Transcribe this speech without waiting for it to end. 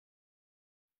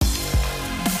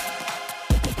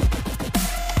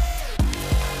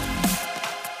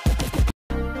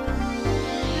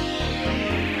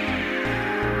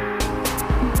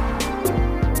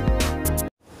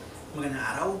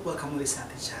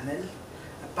channel.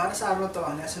 At para sa araw na to,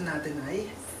 ang lesson natin ay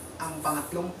ang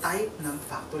pangatlong type ng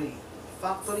factoring.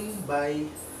 Factoring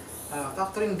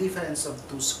difference of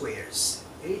two squares.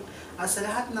 Okay? At sa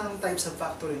lahat ng types of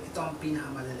factoring, ito ang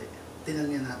pinakamadali.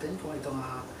 Tinanong natin kung ito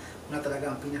nga talaga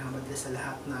ang pinakamadali sa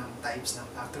lahat ng types ng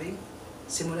factoring.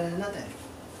 Simulan na natin.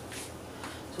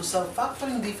 So sa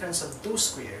factoring difference of two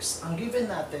squares, ang given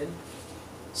natin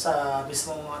sa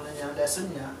mismong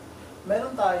lesson niya,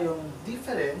 meron tayong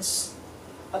difference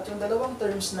at yung dalawang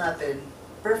terms natin,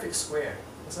 perfect square.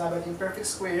 Sabi natin perfect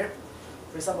square,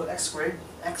 for example, x squared,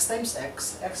 x times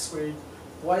x squared,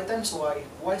 y times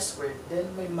y squared, then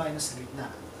may minus sa gitna.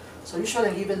 So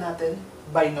usually, ang given natin,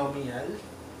 binomial.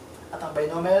 At ang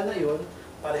binomial na yun,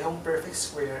 parehong perfect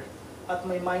square at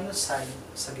may minus sign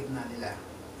sa gitna nila.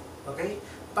 Okay?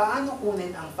 Paano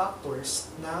kunin ang factors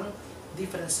ng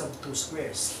difference of two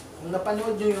squares? Kung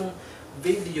napanood nyo yung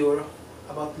video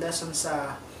about lesson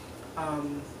sa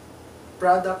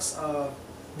products of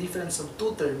difference of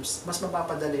two terms, mas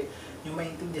mapapadali yung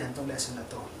maintindihan tong lesson na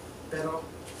to. Pero,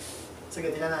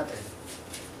 sige, tingnan natin.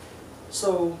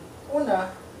 So,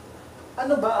 una,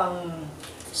 ano ba ang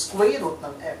square root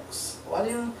ng x? O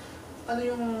ano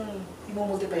yung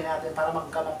i-multiply natin para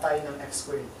magkamap tayo ng x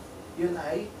squared? Yun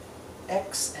ay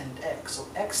x and x.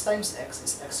 So, x times x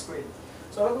is x squared.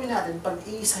 So, gagawin natin,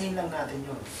 pag-iisahin lang natin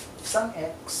yun. Isang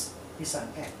x,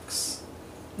 isang x.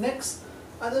 Next,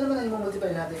 ano naman ang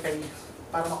i-multiply natin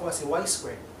para makuha si y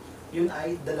squared? Yun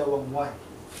ay dalawang y.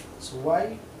 So,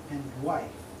 y and y.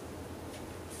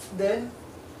 Then,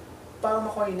 para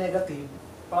makuha yung negative,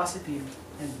 positive,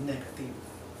 and negative.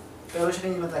 Pero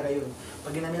siya hindi naman talaga yun.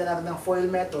 Pag ginamitan natin ng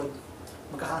FOIL method,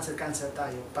 magka-cancel-cancel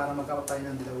tayo para magkakaroon tayo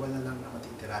ng dalawa na lang na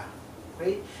matitira.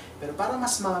 Okay? Pero para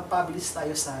mas mapabilis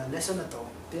tayo sa lesson na to,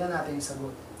 tingnan natin yung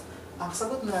sagot. Ang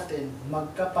sagot natin,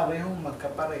 magkapareho,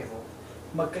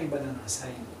 magkaiba lang ang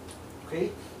sign.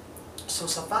 Okay? So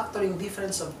sa factoring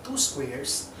difference of two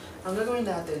squares, ang gagawin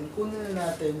natin, kunin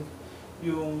na natin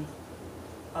yung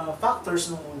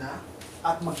factors nung una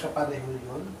at magkapareho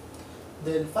yun.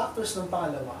 Then factors ng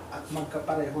pangalawa at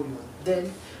magkapareho yun.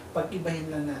 Then pag-ibahin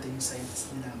lang natin yung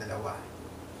signs nilang dalawa.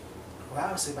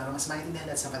 Wow, so para mas maintindihan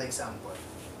natin sa example.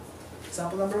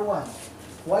 Example number 1,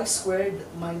 y squared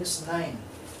minus 9.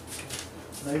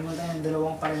 Gawin mo tayo ng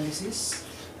dalawang parenthesis.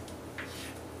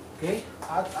 Okay?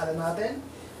 At alam natin,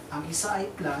 ang isa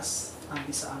ay plus, ang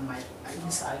isa ay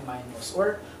minus.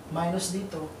 Or minus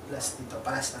dito, plus dito.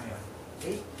 Paras lang yun.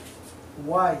 Okay?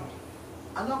 Y.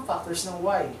 Ano ang factors ng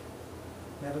y?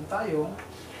 Meron tayong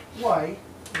y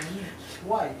and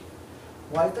y.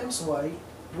 Y times y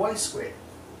squared.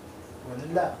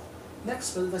 Ganun lang.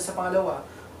 Next, pagdating sa pangalawa,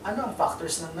 ano ang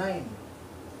factors ng 9?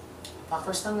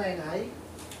 Factors ng 9 ay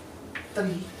 3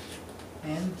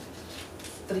 and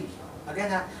 3.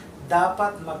 Again ha,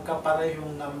 dapat magkapareho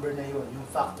yung number na yun, yung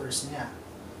factors niya.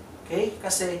 Okay?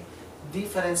 Kasi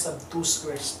difference of two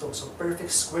squares to. So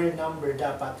perfect square number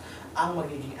dapat ang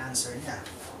magiging answer niya.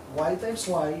 Y times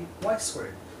y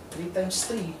squared. 3 times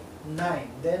 3,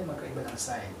 9. Then magkaiba ng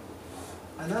sign.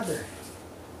 Another.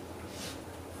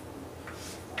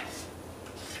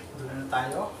 Dito na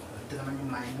tayo. Dito naman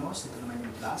yung minus, dito naman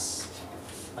yung plus.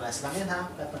 Parehas lang yan ha,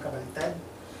 at magkabaliktad.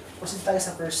 Proceed tayo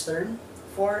sa first term,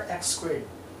 4x squared.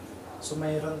 So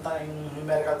mayroon tayong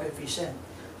numerical coefficient.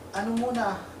 Ano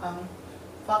muna ang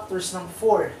factors ng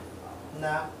 4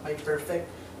 na may perfect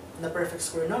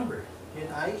square number? Yun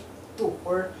ay 2.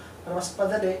 Or para mas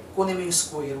padali, kunin mo yung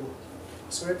square root.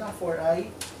 Square root ng 4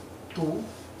 ay 2.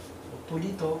 So 2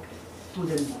 dito, 2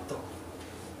 din dito.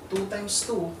 2 times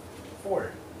 2,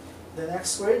 4. The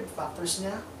next squared, factors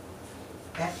niya,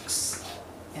 x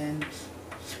and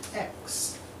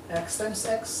x. X times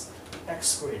x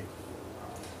squared.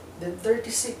 Then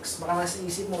 36, baka mas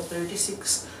isip mo,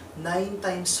 36, 9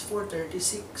 times 4,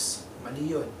 36.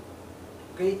 Mali yun.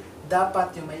 Okay?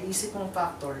 Dapat yung may isip mong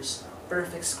factors,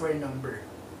 perfect square number.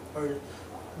 Or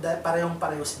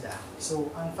parehong-pareho sila.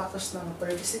 So, ang factors ng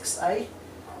 36 ay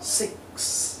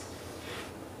 6.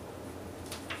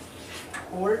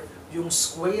 Or, yung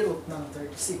square root ng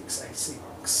 36 ay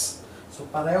 6. So,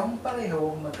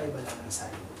 parehong-pareho, magkaiba lang ang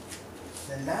sign.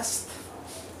 Then last,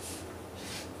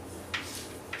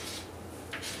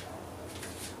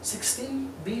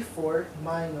 16b4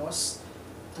 minus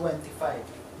 25.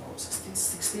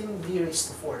 16b raised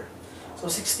to 4.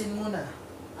 So, 16 muna.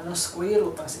 Anong square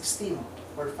root ng 16?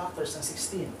 Or factors ng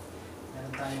 16?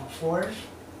 Meron tayong 4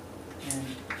 and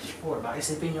 4. Baka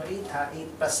isipin nyo 8 ha? 8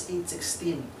 plus 8,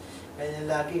 16. Kaya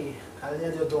lagi, kala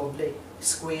niya doble.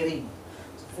 Squaring.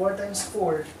 So, 4 times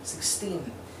 4, 16.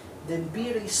 Then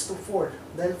b raised to 4.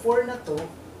 Dahil 4 na to,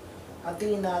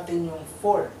 hatiin natin yung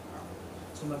 4.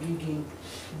 So So, magiging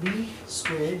b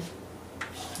squared,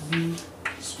 b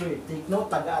squared. Take note,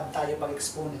 tag-add tayo pag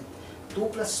exponent. 2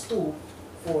 plus 2,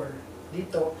 4.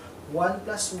 Dito, 1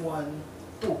 plus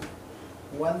 1,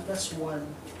 2. 1 plus 1,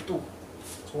 2.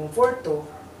 So, kung 4 to,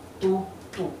 2,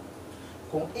 2.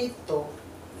 Kung 8 to,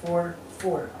 4,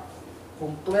 4.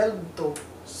 Kung 12 to,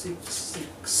 6,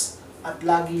 6. At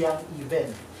lagi yang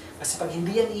even. Kasi pag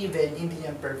hindi yan even, hindi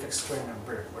yan perfect square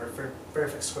number or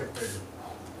perfect square term.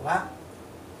 Diba?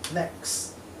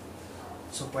 Next.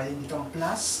 So, pwede dito ang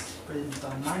plus, pwede dito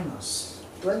ang minus.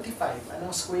 25.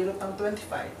 Anong square root ng 25?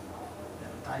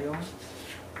 Meron tayong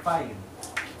 5.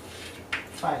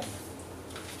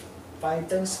 5.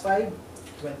 5 times 5,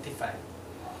 25.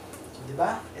 So,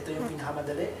 diba? Ito yung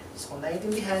pinakamadali. So, kung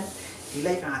naiintindihan,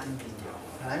 i-like ang ating video.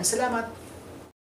 Maraming salamat!